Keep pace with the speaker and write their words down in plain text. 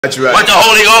That's right. What the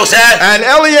Holy Ghost said? And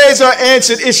Eleazar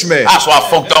answered Ishmael. That's why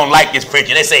folk don't like his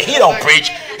preaching. They say he don't preach,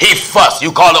 he fuss.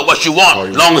 You call it what you want,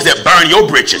 as long as it burn your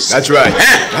britches. That's right.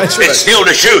 That's right. It's still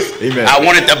the truth. Amen. I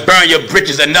want it to burn your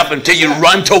britches enough until you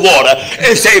run to water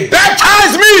and say,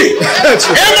 baptize me That's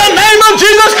right. in the name of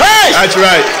Jesus Christ. That's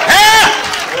right.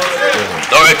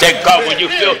 Glory to God. When you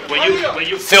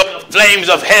feel the flames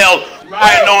of hell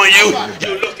riding on you,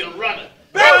 you look and run.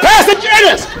 Pastor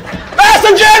Jennings!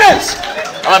 Pastor Jennings!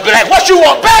 I'm going to be like, what you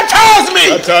want? Baptize me!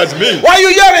 Baptize me. Why are you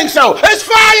yelling so? There's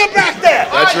fire back there!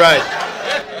 That's right.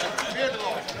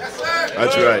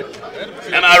 That's right.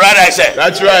 Am I right, I said?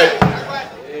 That's right.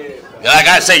 Like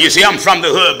I say, you see, I'm from the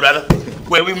hood, brother.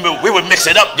 Where we would mix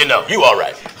it up, you know. You all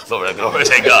right. Glory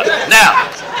to God. Now,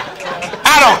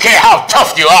 I don't care how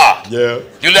tough you are. Yeah.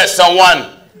 You let someone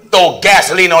throw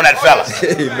gasoline on that fella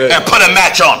and put a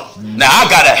match on him. Now, I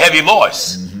got a heavy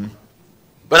voice.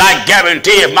 But I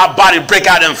guarantee if my body break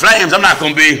out in flames, I'm not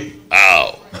going to be,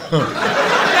 oh.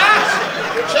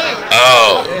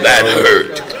 Oh, that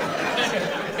hurt.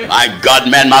 My God,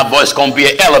 man, my voice going to be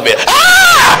an elevator.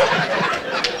 Ah!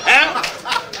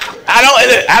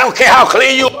 I don't care how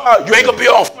clean you are. You ain't going to be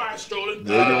on fire strolling.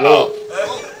 There you go.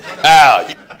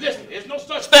 Listen, there's no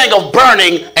such thing of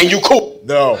burning and you cool.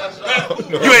 No.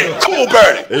 You ain't cool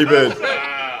burning. Amen.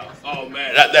 Oh,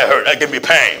 man, that hurt. That give me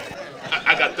pain.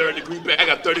 I got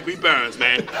 30-degree burns,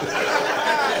 man. Am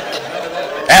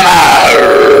I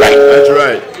right? That's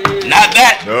right. Not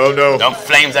that. No, no. Them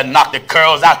flames that knock the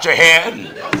curls out your hair, and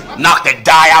knock the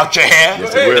dye out your hair.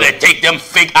 Yes, it will. They take them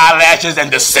fake eyelashes and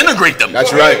disintegrate them.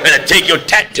 That's right. And they take your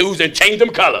tattoos and change them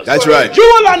colors. That's right. You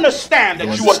will understand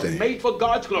that you are made for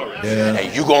God's glory. Yeah.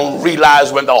 And you're going to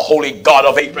realize when the holy God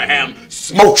of Abraham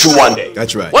smote you one day.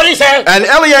 That's right. What did he say? And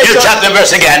Eleazar, chapter and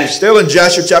verse again. Still in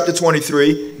Joshua chapter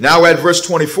 23, now at verse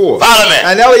 24. Follow me.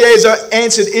 And Eleazar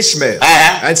answered Ishmael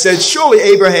and said, surely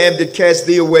Abraham did cast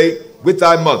thee away with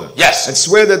thy mother. Yes. And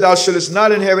swear that thou shouldest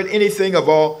not inherit anything of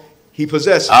all he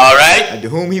possesses. All right. And to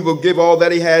whom he will give all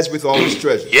that he has with all his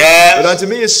treasure. Yes. But unto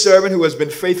me his servant who has been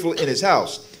faithful in his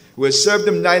house, who has served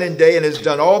him night and day and has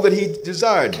done all that he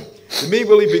desired me. To me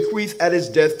will he bequeath at his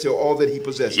death to all that he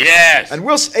possesses. Yes. And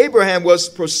whilst Abraham was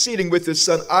proceeding with his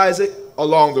son Isaac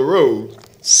along the road,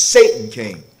 Satan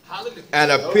came and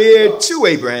appeared to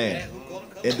Abraham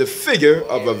in the figure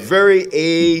of a very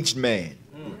aged man.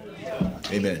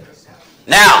 Amen.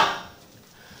 Now,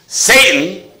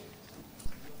 Satan,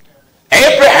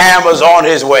 Abraham was on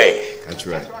his way. That's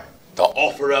right. To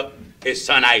offer up his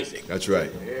son Isaac. That's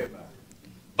right.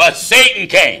 But Satan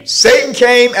came. Satan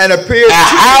came and appeared to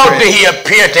how Abraham. did he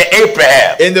appear to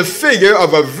Abraham? In the figure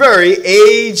of a very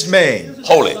aged man.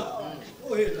 Holy.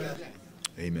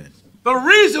 Amen. The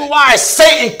reason why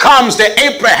Satan comes to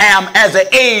Abraham as an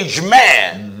aged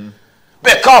man,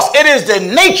 because it is the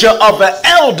nature of an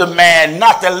elder man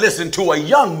not to listen to a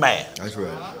young man. That's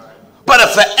right. But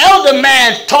if an elder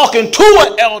man talking to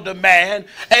an elder man,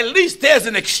 at least there's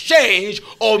an exchange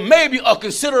or maybe a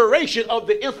consideration of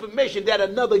the information that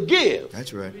another gives.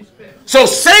 That's right. So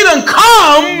Satan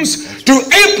comes to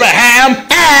Abraham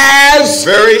as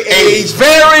very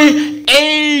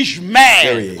aged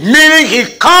man. Meaning he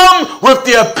come with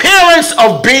the appearance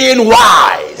of being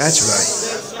wise. That's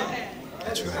right.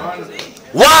 That's right.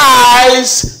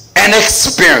 Wise and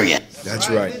experienced. That's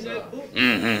right.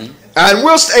 And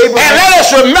whilst Abraham... And let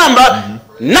us remember,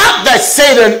 not that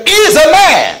Satan is a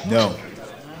man. No.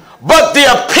 But the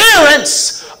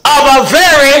appearance of a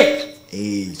very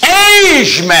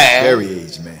aged man. Very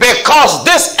aged man. Because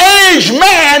this aged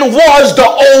man was the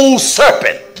old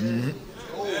serpent.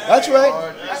 That's right.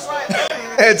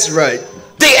 That's right.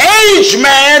 The aged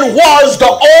man was the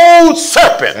old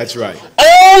serpent. That's right.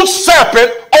 Old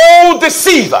serpent, old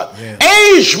deceiver. Yeah.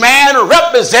 Aged man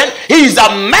represent, he's a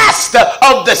master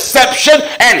of deception,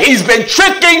 and he's been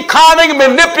tricking, conning,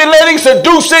 manipulating,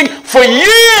 seducing for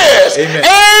years. Amen.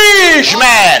 Aged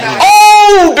man,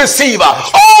 old deceiver,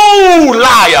 old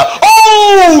liar,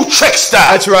 old trickster.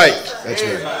 That's right. That's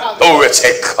right. Glory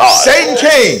to God. Satan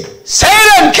came.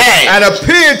 Satan came. And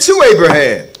appeared to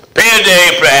Abraham. Appeared to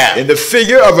Abraham. In the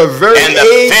figure of a very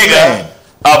aged man.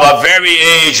 Of a very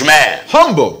aged man.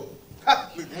 Humble.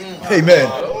 Amen.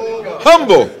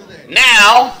 Humble.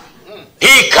 Now,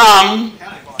 he come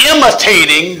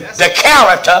imitating the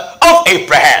character of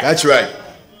Abraham. That's right.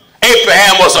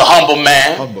 Abraham was a humble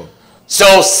man. Humble.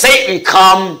 So Satan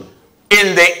come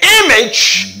in the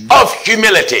image of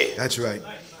humility. That's right.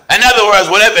 In other words,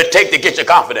 whatever it takes to get your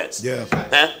confidence. Yeah.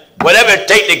 Huh? Whatever it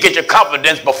takes to get your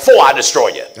confidence before I destroy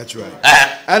you. That's right.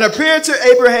 And appeared to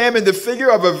Abraham in the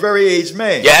figure of a very aged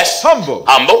man. Yes. Humble.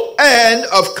 Humble. And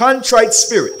of contrite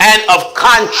spirit. And of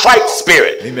contrite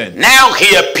spirit. Amen. Now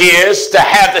he appears to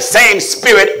have the same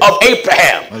spirit of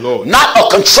Abraham. My Lord. Not a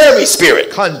contrary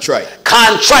spirit. Contrite.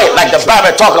 Contrite, like the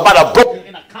Bible talk about a broken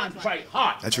and a contrite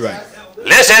heart. That's right.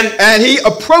 Listen. And he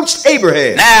approached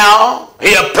Abraham. Now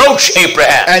he approached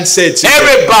Abraham. And said to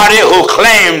everybody who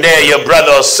claimed they're your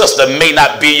brother or sister may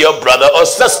not be your brother or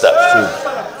sister.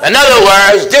 True. In other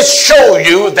words, this shows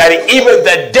you that even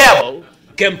the devil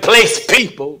can place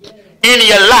people in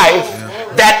your life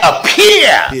that appear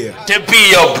to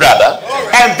be your brother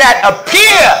and that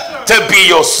appear to be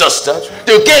your sister,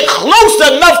 to get close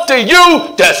enough to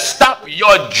you to stop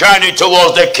your journey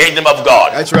towards the kingdom of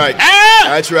God. That's right.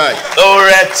 That's right.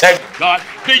 Glory to God.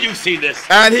 Do you see this?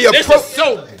 And he this is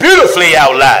so beautifully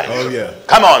outlined. Oh, yeah.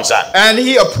 Come on, son. And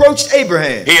he approached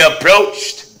Abraham. He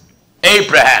approached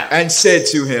Abraham. And said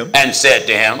to him. And said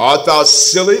to him. Art thou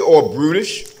silly or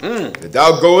brutish that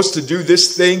thou goest to do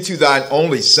this thing to thine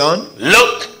only son?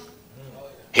 Look,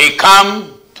 he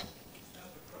come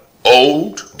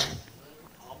old,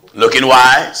 looking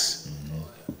wise,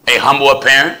 a humble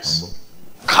appearance,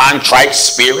 contrite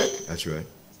spirit. That's right.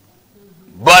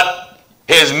 But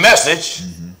his message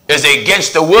is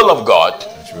against the will of God.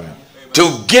 That's right.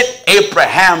 To get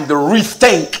Abraham to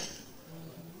rethink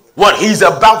what he's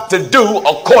about to do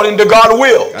according to God's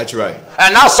will. That's right.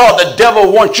 And that's all the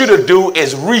devil wants you to do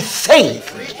is rethink.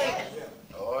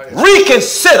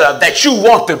 Reconsider that you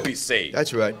want to be saved.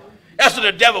 That's right. That's what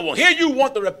the devil wants. Here you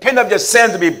want to repent of your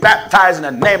sins, to be baptized in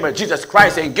the name of Jesus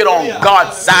Christ and get on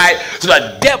God's side. So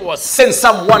the devil will send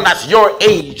someone that's your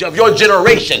age, of your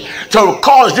generation, to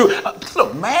cause you.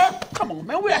 Look, man, come on,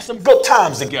 man. We had some good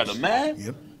times together, man.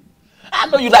 Yep. I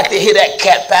know you like to hear that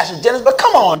cat, Pastor Jennings, but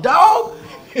come on, dog.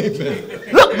 Amen.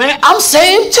 Look, man, I'm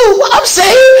saved too. I'm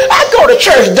saved. I go to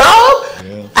church, dog.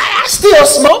 Yeah. I still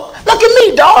smoke. Look at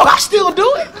me, dog. I still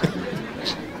do it.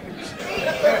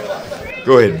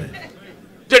 Go ahead, man.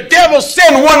 The devil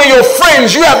send one of your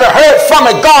friends you haven't heard from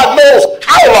in God knows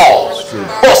how long.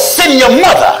 Or send your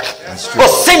mother. Or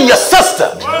send your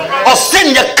sister. Or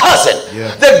send your cousin.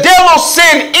 Yeah. The devil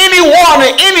send anyone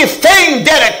and anything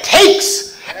that it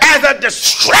takes as a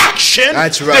distraction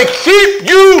to keep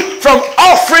you from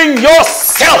offering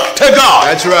yourself to God.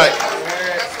 That's right.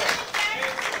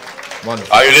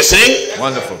 Wonderful. Are you listening?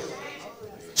 Wonderful.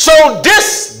 So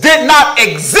this did not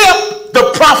exempt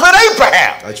the prophet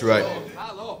Abraham. That's right.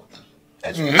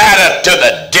 It mattered to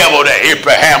the devil that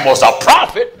Abraham was a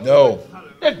prophet. No.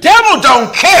 The devil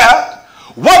don't care.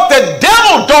 What the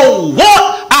devil don't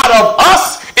want out of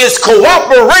us is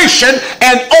cooperation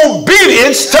and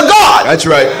obedience to God. That's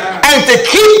right. And to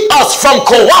keep us from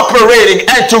cooperating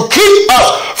and to keep us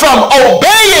from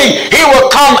obeying, he will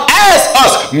come as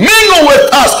us, mingle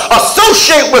with us,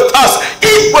 associate with us,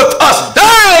 eat with us,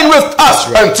 dine with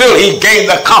us, until he gain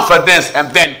the confidence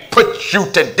and then put you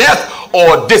to death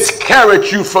or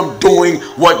discourage you from doing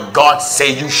what God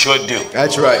say you should do.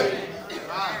 That's right.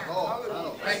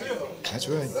 That's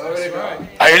right.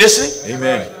 Are you listening?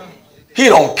 Amen. He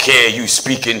don't care you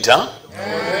speak in tongue.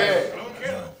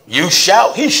 You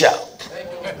shout, he shout.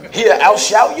 He'll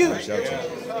outshout you.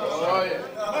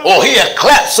 Or he'll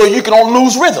clap so you can don't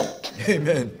lose rhythm.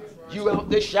 Amen. You out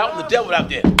there shouting, the devil out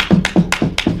there.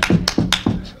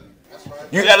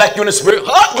 You act like you're in the spirit.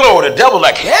 Oh, glory, the devil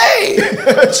like, hey.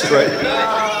 That's right.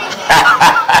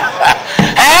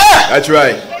 That's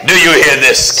right. Do you hear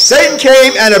this? Satan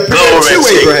came and appeared to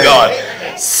Abraham. God.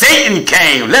 Satan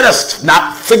came. Let us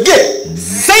not forget.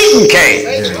 Satan came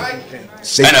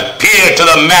and appeared to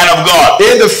the man of God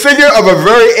in the figure of a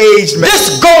very aged man.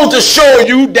 This goes to show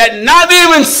you that not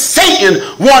even Satan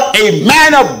want a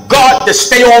man of God to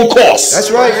stay on course.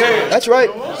 That's right. That's right.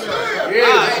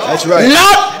 That's right.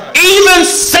 Not even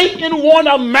Satan want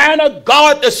a man of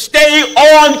God to stay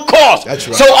on course. That's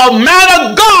right. So a man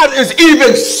of God is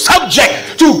even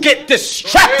subject to get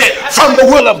distracted from the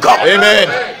will of God.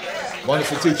 Amen.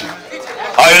 Wonderful teaching.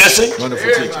 Are you listening?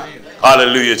 Wonderful teaching.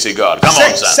 Hallelujah to God. Come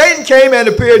on, son. Satan came and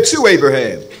appeared to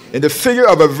Abraham in the figure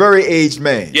of a very aged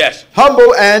man. Yes.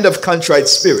 Humble and of contrite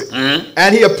spirit. Mm-hmm.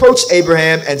 And he approached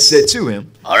Abraham and said to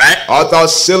him, all right. Art thou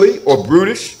silly or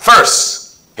brutish?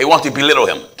 First, he wants to belittle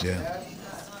him. Yeah.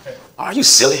 Are you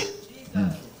silly?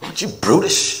 Aren't you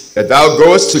brutish? That thou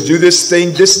goest to do this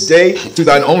thing this day to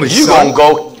thine only son? You gonna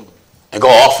go and go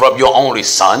offer up your only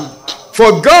son?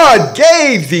 For God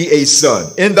gave thee a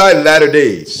son in thy latter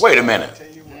days. Wait a minute.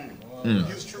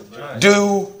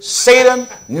 Do Satan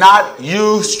not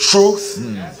use truth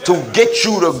to get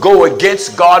you to go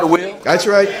against God's will? That's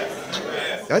right.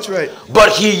 That's right.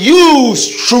 But he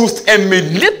used truth and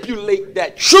manipulate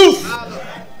that truth.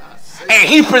 And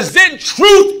he presents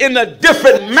truth in a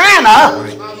different manner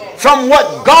from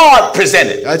what God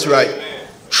presented. That's right.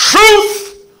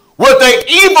 Truth with an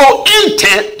evil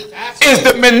intent is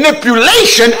the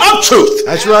manipulation of truth.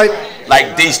 That's right.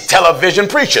 Like these television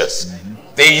preachers.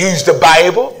 They use the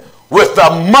Bible with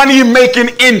a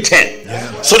money-making intent.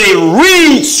 Yeah. So they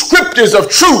read scriptures of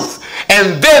truth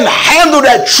and then handle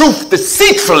that truth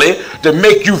deceitfully to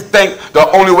make you think the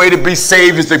only way to be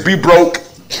saved is to be broke.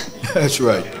 That's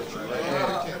right.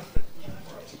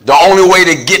 The only way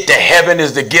to get to heaven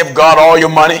is to give God all your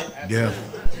money. Yeah.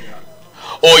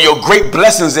 Or your great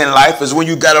blessings in life is when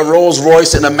you got a Rolls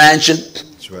Royce and a mansion.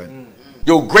 That's right.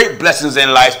 Your great blessings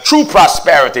in life, true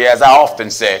prosperity, as I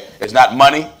often say, is not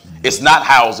money, it's not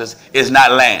houses, it's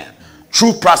not land.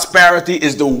 True prosperity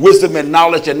is the wisdom and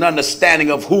knowledge and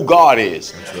understanding of who God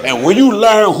is. Right. And when you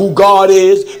learn who God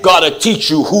is, God will teach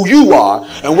you who you are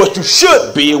and what you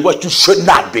should be and what you should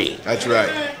not be. That's right.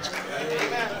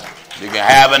 You can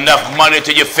have enough money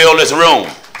till you fill this room.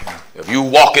 If you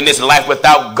walk in this life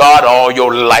without God, all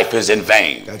your life is in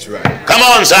vain. That's right. Come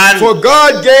on, son. For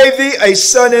God gave thee a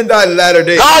son in thy latter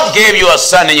days. God gave you a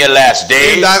son in your last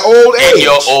days. In thy old age. In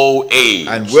your old age.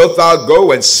 And wilt thou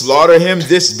go and slaughter him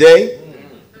this day?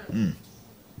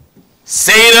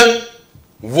 Satan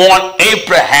want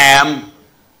Abraham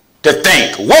to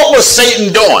think. What was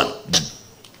Satan doing?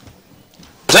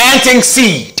 Planting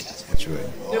seed. That's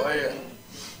right.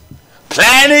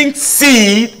 Planting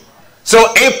seed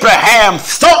so Abraham's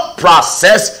thought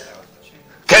process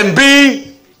can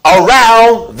be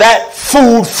around that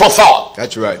food for thought.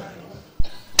 That's right.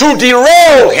 To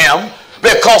derail him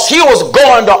because he was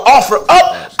going to offer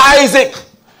up Isaac,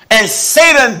 and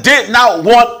Satan did not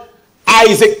want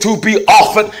Isaac to be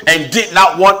offered and did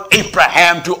not want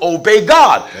Abraham to obey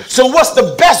God. So what's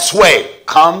the best way?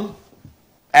 Come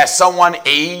as someone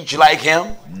age like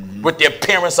him, with the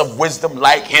appearance of wisdom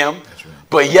like him,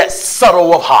 but yet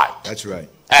subtle of heart. That's right.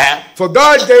 For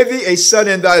God gave thee a son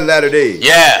in thy latter days.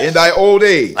 Yeah. In thy old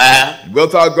age.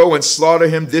 Wilt thou go and slaughter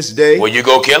him this day? Will you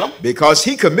go kill him? Because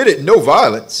he committed no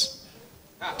violence.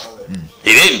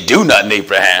 He didn't do nothing,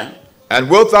 Abraham. And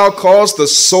wilt thou cause the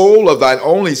soul of thine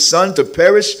only son to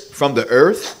perish from the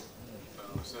earth?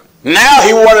 Now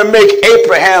he want to make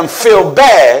Abraham feel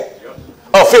bad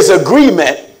of his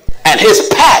agreement and his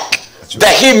pact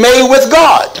that he made with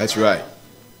God. That's right.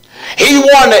 He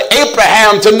wanted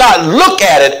Abraham to not look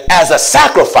at it as a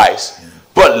sacrifice,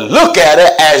 but look at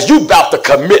it as you about to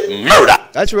commit murder.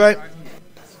 That's right.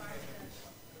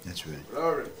 That's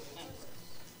right.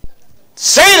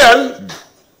 Satan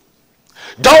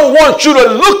don't want you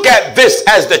to look at this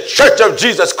as the church of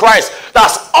Jesus Christ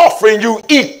that's offering you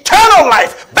eternal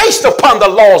life based upon the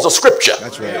laws of Scripture.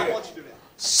 That's right.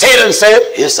 Satan said,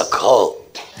 it's a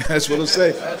cult. That's what it'll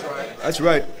say. That's right. That's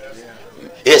right.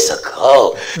 It's a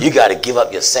cult. You got to give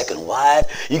up your second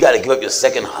wife. You got to give up your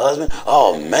second husband.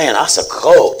 Oh, man, that's a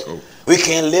cult. We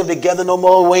can't live together no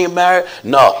more. We ain't married.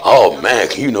 No. Oh, man,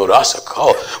 you know that's a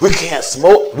cult. We can't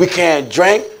smoke. We can't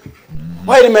drink.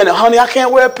 Wait a minute, honey, I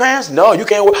can't wear pants? No, you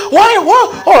can't wear. Why?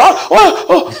 What?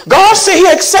 Oh, God said he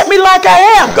accept me like I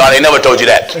am. God ain't never told you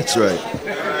that. That's right.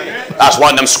 That's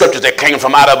one of them scriptures that came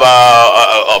from out of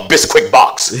a Bisquick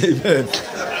box. Amen.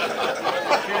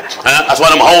 That's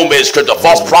one of them homemade scriptures. A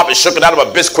false prophet shook it out of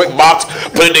a Bisquick box,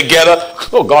 put it together.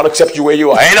 Oh, God accept you where you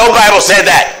are. Ain't no Bible said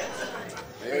that.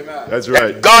 Amen. That's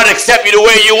right. God accept you the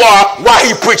way you are. Why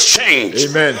he preach change?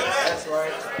 Amen. That's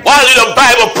right. Why did the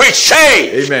Bible preach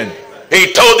change? Amen.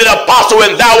 He told the apostle,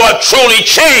 when thou art truly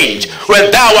changed,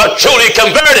 when thou art truly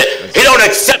converted, he don't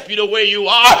accept you the way you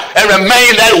are and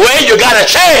remain that way. You got to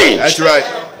change. That's right.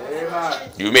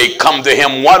 You may come to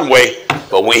him one way,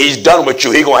 but when he's done with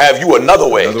you, he going to have you another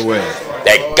way. Another way.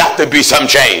 There got to be some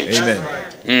change. Amen.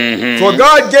 Mm-hmm. For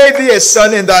God gave thee a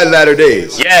son in thy latter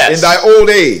days. Yes. In thy old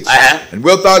age. And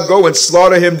wilt thou go and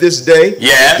slaughter him this day?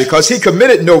 Yes. Because he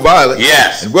committed no violence.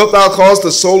 Yes. And wilt thou cause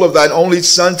the soul of thine only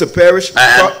son to perish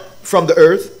from the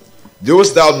earth?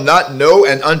 Doest thou not know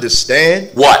and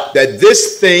understand what? That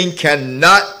this thing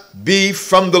cannot be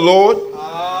from the Lord?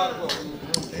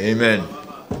 Amen.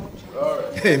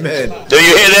 Amen. Do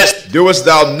you hear this? Doest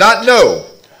thou not know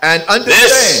and understand?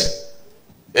 This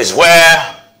is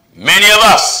where many of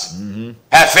us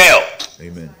have failed.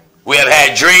 Amen. We have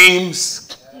had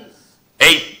dreams,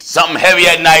 ate something heavy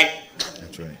at night.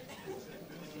 That's right.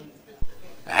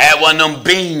 I had one of them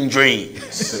bean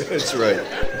dreams. That's right.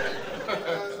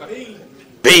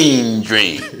 Bean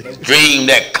dream. Dream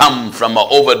that come from an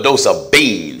overdose of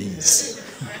beans.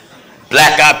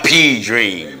 Black-eyed pea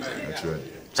dreams. That's right.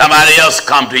 Somebody else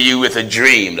come to you with a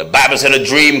dream. The Bible said a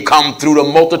dream come through the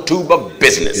multitude of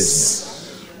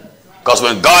business. Because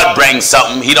when God brings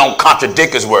something, he don't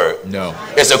contradict his word. No.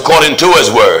 It's according to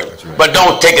his word. Right. But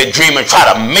don't take a dream and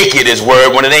try to make it his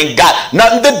word when it ain't got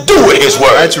nothing to do with his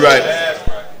word. That's right.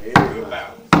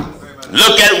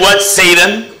 Look at what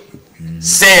Satan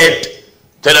said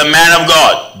to the man of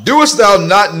God. Doest thou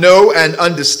not know and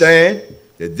understand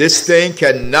that this thing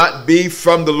cannot be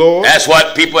from the Lord? That's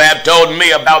what people have told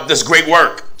me about this great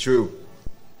work. True.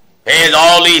 There's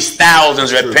all these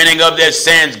thousands repenting of their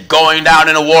sins, going down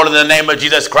in the water in the name of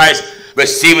Jesus Christ,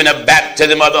 receiving the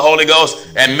baptism of the Holy Ghost,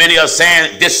 and many are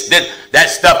saying that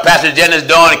stuff Pastor Jennings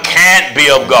doing can't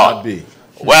be of God. Be.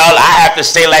 Well, I have to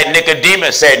say like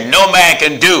Nicodemus said, no man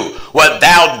can do what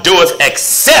thou doest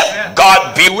except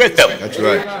God be with him. That's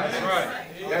right.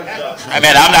 I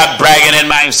mean, I'm not bragging in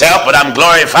myself, but I'm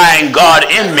glorifying God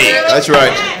in me. That's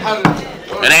right.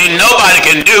 And ain't nobody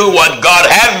can do what God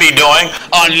have me doing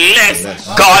unless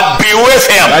God be with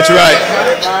him. That's right.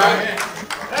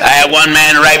 I had one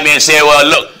man write me and say, well,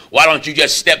 look, why don't you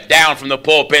just step down from the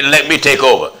pulpit and let me take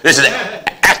over? This is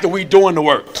after we doing the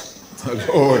work.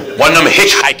 Lord. One of them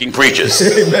hitchhiking preachers.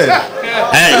 Amen.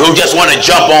 And who just want to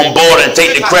jump on board and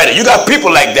take the credit. You got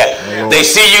people like that. They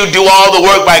see you do all the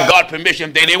work by God's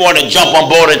permission. They want to jump on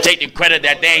board and take the credit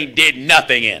that they ain't did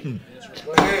nothing in.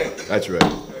 That's right.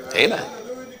 Amen.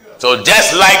 So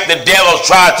just like the devil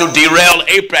tried to derail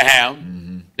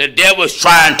Abraham, the devil's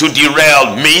trying to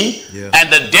derail me, and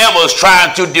the devil's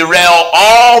trying to derail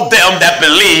all them that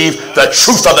believe the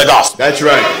truth of the gospel. That's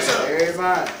right.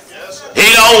 He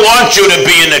don't want you to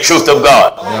be in the truth of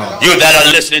God. No. You that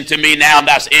are listening to me now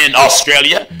that's in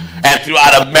Australia and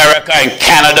throughout America and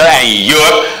Canada and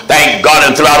Europe, thank God,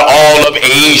 and throughout all of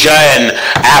Asia and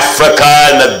Africa,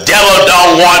 and the devil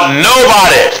don't want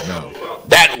nobody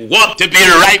that want to be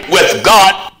right with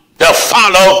God to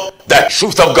follow the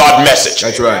truth of God message.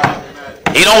 That's right.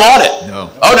 He don't want it. No.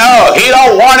 Oh no, he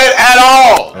don't want it at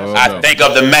all. Oh, I think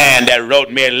of the man that wrote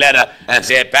me a letter and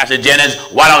said, Pastor Jennings,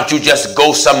 why don't you just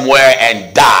go somewhere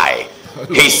and die?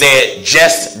 He said,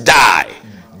 just die.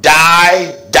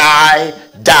 Die, die,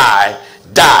 die,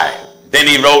 die. Then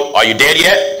he wrote, are you dead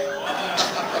yet?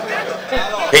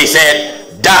 He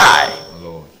said, die.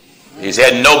 He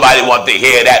said, nobody wants to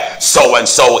hear that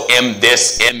so-and-so, M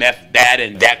this, MF that,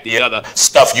 and that, the other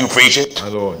stuff you preaching. My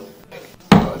Lord.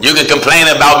 You can complain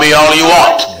about me all you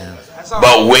want.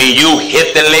 But when you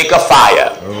hit the lake of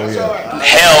fire,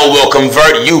 hell will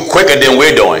convert you quicker than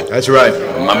we're doing. That's right.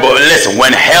 But listen,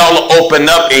 when hell open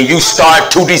up and you start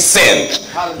to descend,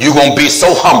 you're going to be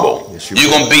so humble.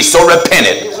 You're going to be so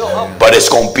repentant. But it's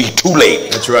going to be too late.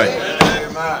 That's right.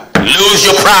 Lose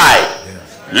your pride.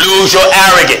 Lose your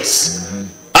arrogance.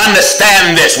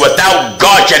 Understand this. Without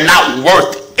God, you're not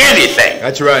worth anything.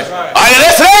 That's right. Are you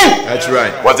listening? That's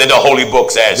right. What did the Holy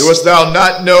Book says? Doest thou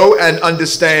not know and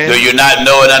understand? Do you not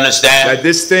know and understand that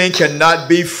this thing cannot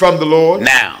be from the Lord?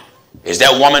 Now, is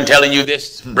that woman telling you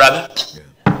this, brother?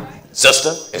 Sister,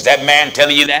 is that man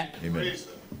telling you that? Amen.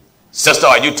 Sister,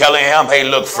 are you telling him, hey,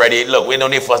 look, Freddie, look, we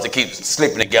don't need for us to keep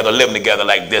sleeping together, living together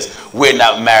like this. We're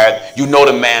not married. You know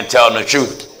the man telling the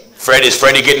truth. Is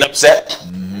Freddie getting upset?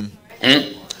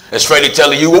 Is Freddie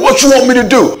telling you, well, what you want me to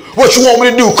do? What you want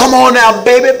me to do? Come on now,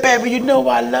 baby, baby, you know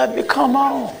I love you. Come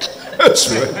on. That's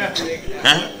right.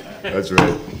 Huh? That's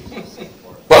right.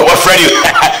 What Freddie,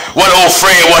 what old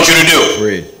Freddie wants you to do?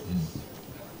 Fred.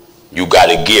 You got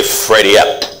to give Freddie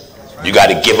up. You got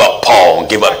to give up Paul and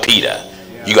give up Peter.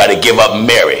 You got to give up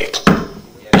Mary.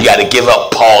 You got to give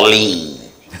up Pauline.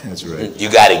 That's right. You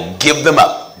got to give them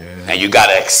up. And you got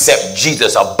to accept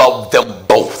Jesus above them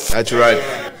both. That's right.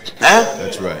 Huh?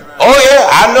 That's right. Oh, yeah.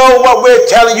 I know what we're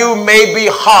telling you may be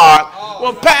hard.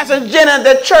 Well, Pastor Jenna,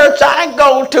 the church I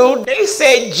go to, they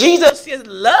say Jesus is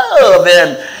love.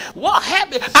 And what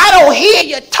happened? I don't hear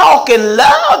you talking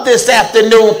love this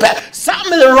afternoon.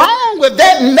 Something is wrong with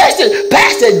that message.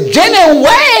 Pastor Jenna,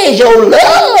 where's your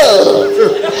love?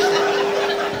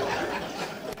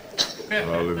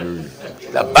 Hallelujah.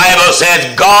 The Bible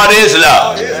says God is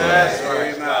love. Yes.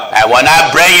 And when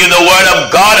I bring you the word of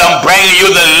God, I'm bringing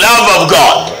you the love of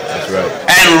God. That's right.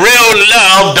 And real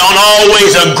love don't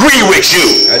always agree with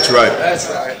you. That's right.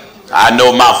 That's right. I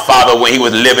know my father when he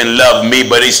was living loved me,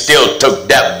 but he still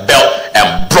took that belt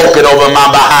and broke it over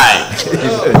my behind.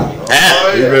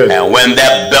 Amen. And when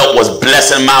that belt was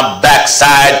blessing my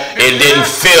backside, it didn't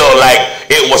feel like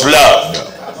it was love.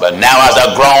 But now as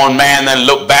a grown man, then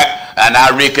look back, and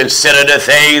I reconsider the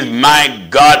things. My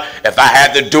God, if I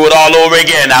had to do it all over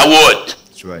again, I would.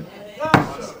 That's right.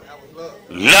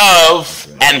 Love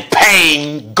and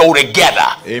pain go together.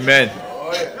 Amen.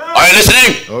 Are you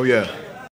listening? Oh, yeah.